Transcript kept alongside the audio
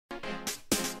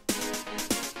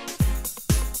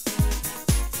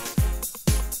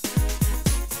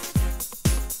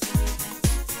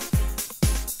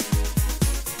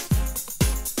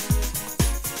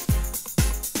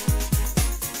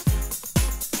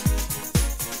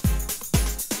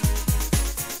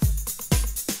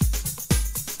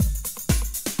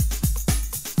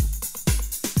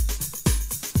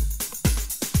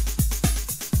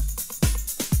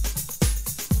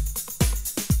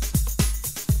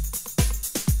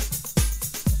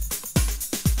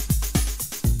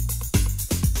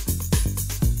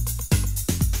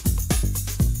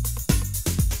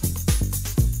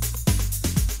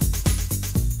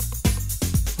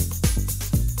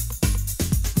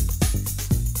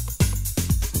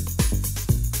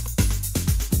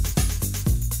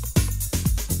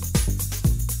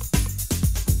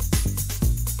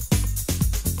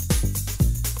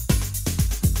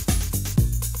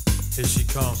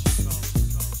comes.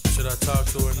 Should I talk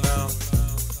to her now?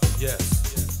 Yes.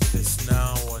 It's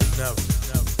now or never.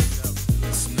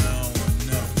 It's now or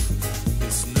never.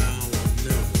 It's now or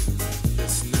never.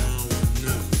 It's now or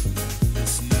never.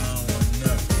 It's now or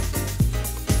never.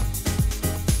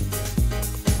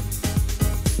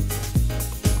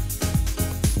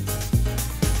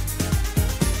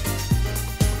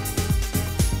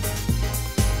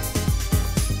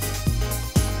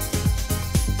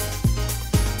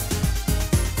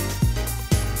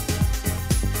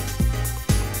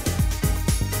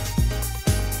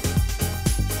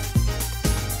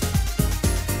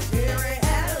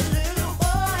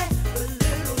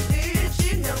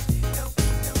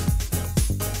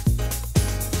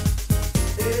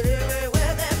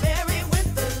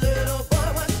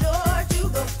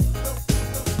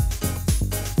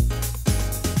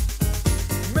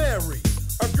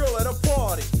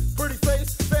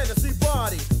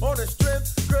 On her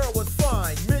strength, girl was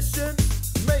fine. Mission,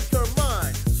 make her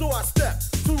mine. So I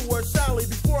stepped to her shyly.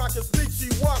 Before I could speak, she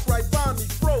walked right by me,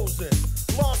 frozen.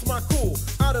 Lost my cool,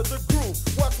 out of the groove.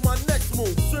 What's my next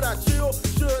move? Should I chill?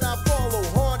 Should I follow?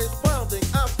 Heart is pounding,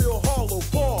 I feel hollow.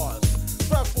 Pause.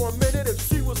 Thought for a minute, if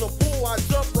she was a fool, I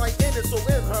jumped right in it. So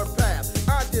in her path,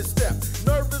 I did step.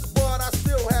 Nervous, but I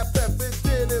still have pep. It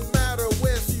didn't matter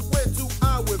where she went to,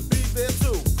 I would be there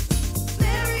too.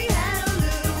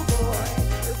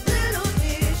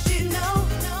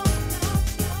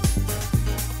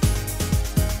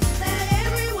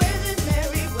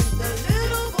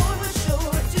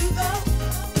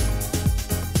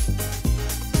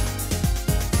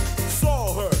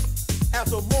 At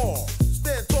the mall,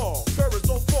 stand tall, courage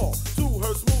don't fall. To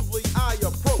her smoothly I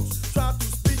approach. Try to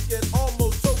speak and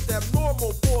almost choke.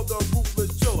 Abnormal for the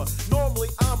ruthless chiller. Normally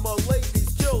I'm a ladies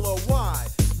killer. Why?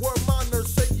 Were my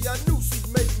nerves shaky? I knew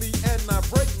she'd make me and not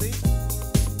break me.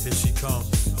 Here she comes.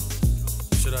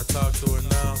 Should I talk to her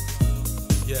now?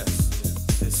 Yes.